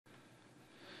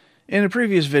In a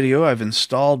previous video, I've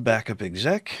installed Backup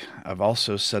Exec. I've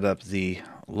also set up the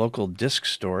local disk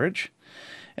storage.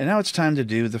 And now it's time to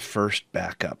do the first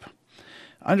backup.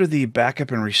 Under the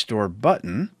Backup and Restore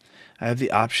button, I have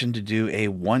the option to do a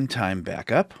one-time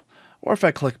backup. Or if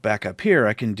I click Backup here,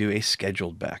 I can do a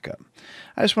scheduled backup.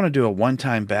 I just want to do a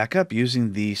one-time backup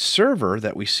using the server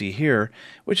that we see here,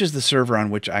 which is the server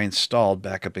on which I installed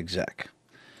Backup Exec.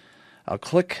 I'll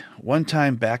click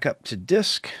One-Time Backup to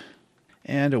Disk,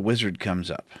 and a wizard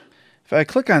comes up. If I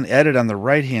click on Edit on the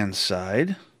right-hand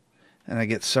side, then I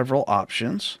get several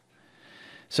options,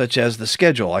 such as the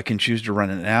schedule. I can choose to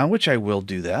run it now, which I will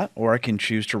do that, or I can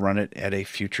choose to run it at a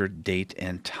future date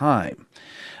and time.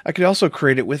 I could also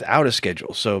create it without a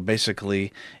schedule, so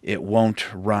basically it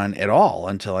won't run at all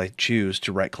until I choose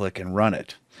to right-click and run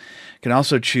it. I can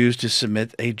also choose to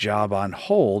submit a job on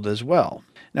hold as well.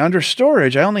 Now under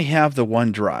storage, I only have the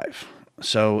one drive.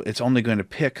 So it's only going to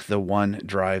pick the one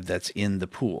drive that's in the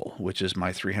pool, which is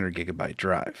my 300 gigabyte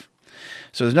drive.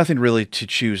 So there's nothing really to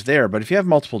choose there, but if you have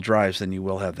multiple drives, then you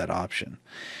will have that option.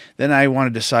 Then I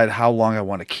want to decide how long I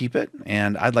want to keep it,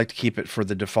 and I'd like to keep it for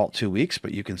the default 2 weeks,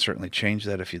 but you can certainly change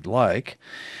that if you'd like.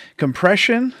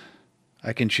 Compression,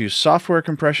 I can choose software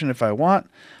compression if I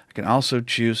want. I can also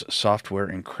choose software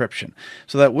encryption.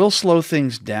 So that will slow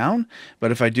things down, but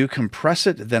if I do compress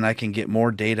it, then I can get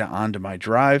more data onto my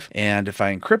drive, and if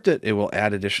I encrypt it, it will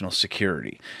add additional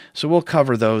security. So we'll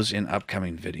cover those in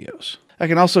upcoming videos. I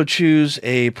can also choose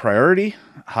a priority,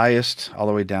 highest all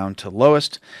the way down to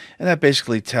lowest, and that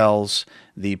basically tells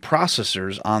the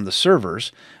processors on the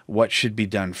servers what should be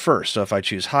done first. So if I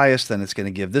choose highest, then it's going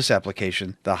to give this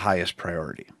application the highest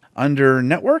priority. Under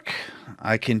network,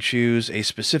 I can choose a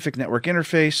specific network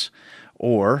interface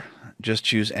or just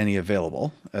choose any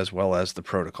available, as well as the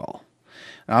protocol.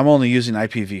 Now, I'm only using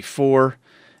IPv4,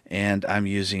 and I'm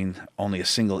using only a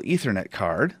single Ethernet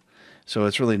card, so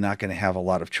it's really not going to have a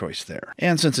lot of choice there.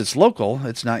 And since it's local,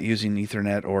 it's not using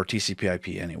Ethernet or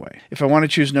TCP/IP anyway. If I want to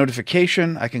choose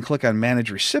notification, I can click on Manage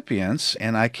Recipients,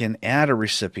 and I can add a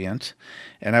recipient,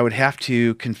 and I would have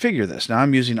to configure this. Now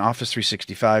I'm using Office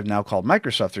 365, now called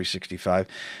Microsoft 365,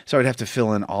 so I'd have to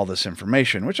fill in all this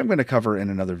information, which I'm going to cover in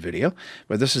another video,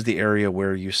 but this is the area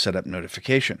where you set up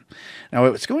notification. Now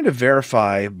it's going to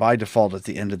verify by default at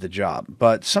the end of the job,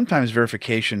 but sometimes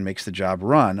verification makes the job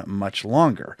run much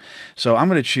longer. So I'm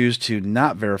going to choose to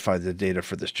not verify the data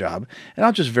for this job, and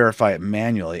I'll just verify it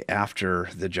manually after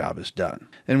the job is done.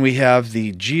 Then we have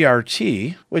the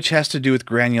GRT, which has to do with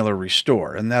granular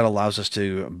restore, and that allows us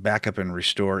to back up and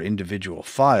restore individual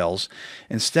files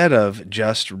instead of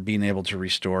just being able to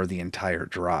restore the entire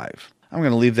drive. I'm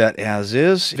going to leave that as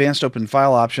is. Advanced Open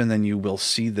File option, then you will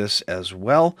see this as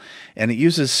well. And it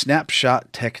uses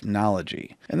snapshot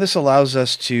technology. And this allows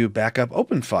us to back up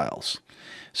open files.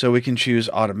 So we can choose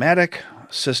automatic,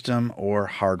 system, or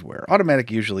hardware. Automatic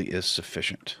usually is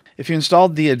sufficient. If you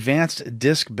installed the advanced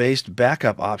disk-based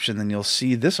backup option, then you'll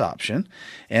see this option.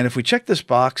 And if we check this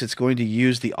box, it's going to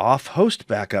use the off-host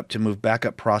backup to move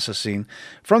backup processing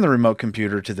from the remote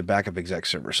computer to the Backup Exec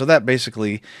server. So that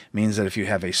basically means that if you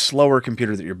have a slower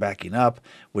computer that you're backing up,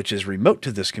 which is remote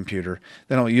to this computer,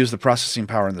 then it'll use the processing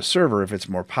power in the server if it's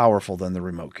more powerful than the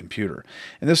remote computer.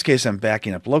 In this case, I'm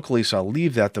backing up locally, so I'll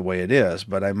leave that the way it is,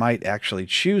 but I might actually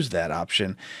choose that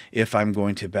option if I'm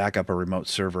going to back up a remote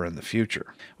server in the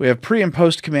future. We have pre and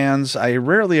post commands. I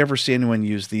rarely ever see anyone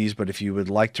use these, but if you would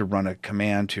like to run a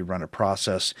command to run a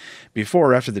process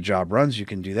before or after the job runs, you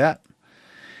can do that.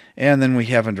 And then we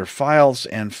have under Files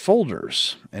and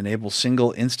Folders, enable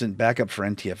single instant backup for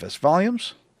NTFS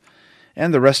volumes.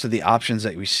 And the rest of the options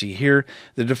that we see here,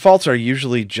 the defaults are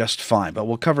usually just fine, but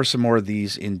we'll cover some more of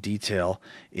these in detail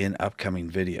in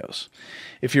upcoming videos.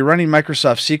 If you're running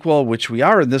Microsoft SQL, which we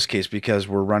are in this case because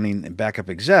we're running Backup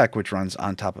Exec, which runs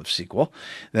on top of SQL,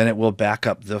 then it will back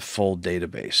up the full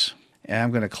database. And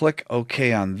I'm going to click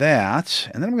OK on that,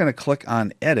 and then I'm going to click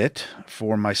on Edit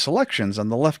for my selections on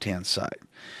the left-hand side.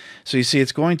 So you see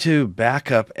it's going to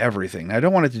back up everything. Now, I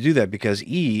don't want it to do that because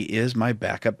E is my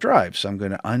backup drive, so I'm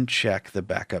going to uncheck the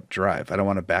backup drive. I don't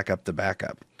want to back up the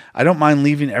backup. I don't mind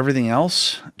leaving everything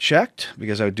else checked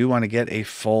because I do want to get a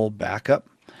full backup.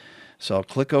 So I'll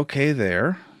click OK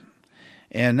there.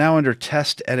 And now under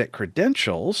Test Edit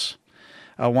Credentials,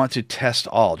 I want to test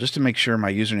all just to make sure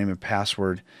my username and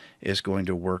password is going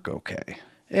to work okay.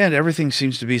 And everything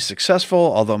seems to be successful,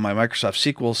 although my Microsoft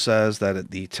SQL says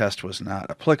that the test was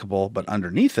not applicable, but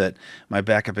underneath it, my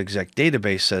Backup Exec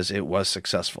database says it was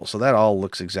successful. So that all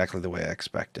looks exactly the way I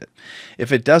expect it.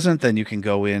 If it doesn't, then you can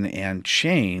go in and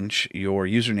change your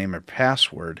username or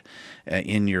password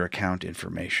in your account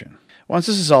information. Once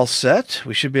this is all set,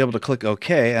 we should be able to click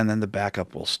OK, and then the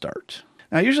backup will start.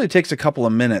 Now, it usually takes a couple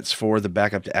of minutes for the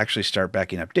backup to actually start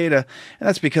backing up data, and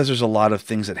that's because there's a lot of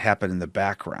things that happen in the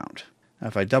background. Now,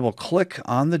 if I double click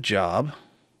on the job,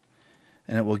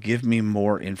 and it will give me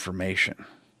more information.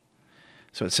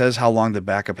 So it says how long the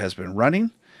backup has been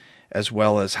running, as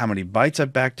well as how many bytes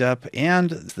I've backed up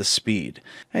and the speed.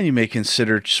 And you may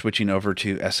consider switching over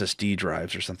to SSD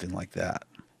drives or something like that.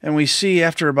 And we see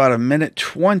after about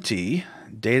 1:20,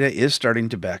 data is starting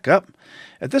to back up.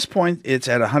 At this point, it's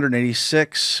at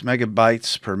 186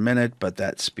 megabytes per minute, but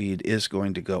that speed is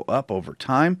going to go up over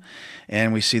time.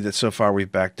 And we see that so far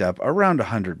we've backed up around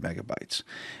 100 megabytes.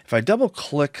 If I double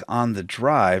click on the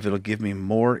drive, it'll give me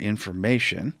more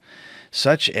information,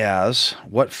 such as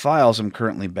what files I'm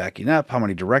currently backing up, how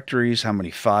many directories, how many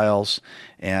files,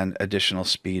 and additional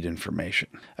speed information.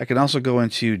 I can also go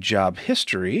into job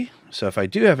history. So if I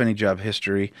do have any job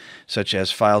history, such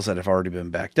as files that have already been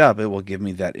backed up, it will give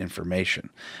me that information.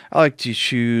 I like to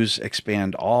choose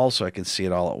expand all so I can see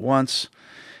it all at once,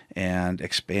 and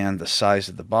expand the size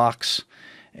of the box.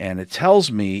 And it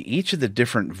tells me each of the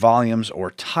different volumes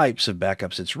or types of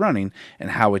backups it's running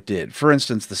and how it did. For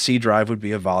instance, the C drive would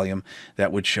be a volume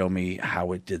that would show me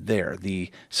how it did there. The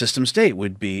system state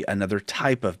would be another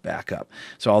type of backup.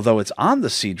 So although it's on the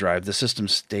C drive, the system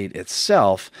state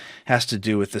itself has to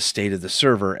do with the state of the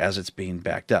server as it's being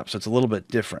backed up. So it's a little bit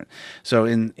different. So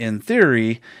in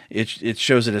theory, it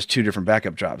shows it as two different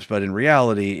backup jobs, but in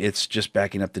reality, it's just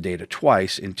backing up the data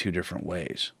twice in two different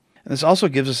ways. And this also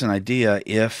gives us an idea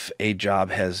if a job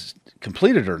has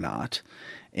completed or not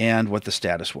and what the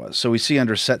status was. So we see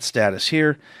under set status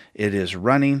here, it is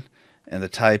running and the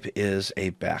type is a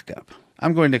backup.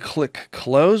 I'm going to click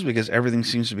close because everything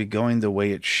seems to be going the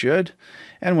way it should.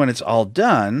 And when it's all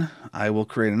done, I will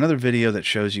create another video that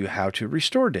shows you how to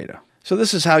restore data. So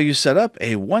this is how you set up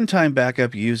a one-time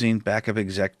backup using Backup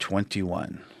Exec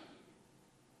 21.